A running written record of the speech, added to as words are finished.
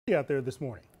Out there this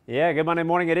morning. Yeah, good Monday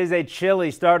morning. It is a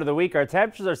chilly start of the week. Our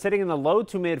temperatures are sitting in the low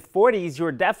to mid 40s.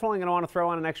 You're definitely going to want to throw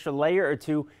on an extra layer or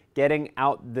two getting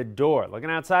out the door. Looking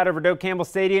outside over Doak Campbell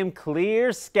Stadium,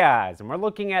 clear skies. And we're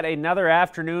looking at another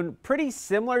afternoon pretty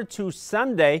similar to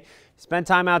Sunday. Spent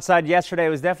time outside yesterday. It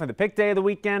was definitely the pick day of the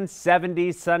weekend.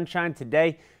 70s, sunshine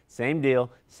today. Same deal,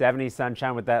 70s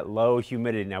sunshine with that low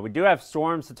humidity. Now, we do have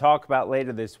storms to talk about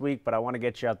later this week, but I want to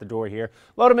get you out the door here.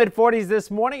 Low to mid 40s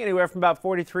this morning, anywhere from about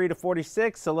 43 to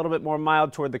 46, a little bit more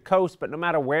mild toward the coast, but no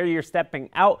matter where you're stepping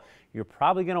out, you're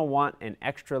probably going to want an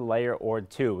extra layer or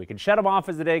two. We can shut them off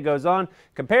as the day goes on.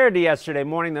 Compared to yesterday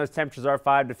morning, those temperatures are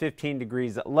 5 to 15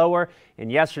 degrees lower,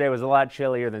 and yesterday was a lot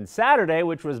chillier than Saturday,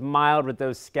 which was mild with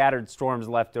those scattered storms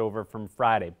left over from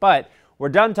Friday. But we're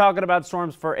done talking about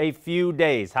storms for a few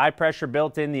days. High pressure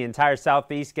built in the entire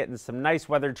southeast, getting some nice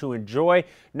weather to enjoy.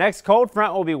 Next cold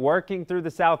front will be working through the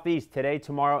southeast today,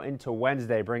 tomorrow into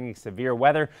Wednesday, bringing severe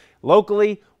weather.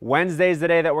 Locally, Wednesday's the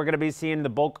day that we're going to be seeing the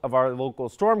bulk of our local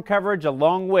storm coverage,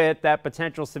 along with that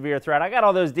potential severe threat. I got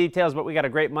all those details, but we got a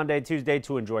great Monday, Tuesday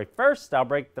to enjoy. First, I'll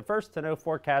break the first to no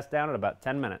forecast down in about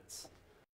 10 minutes.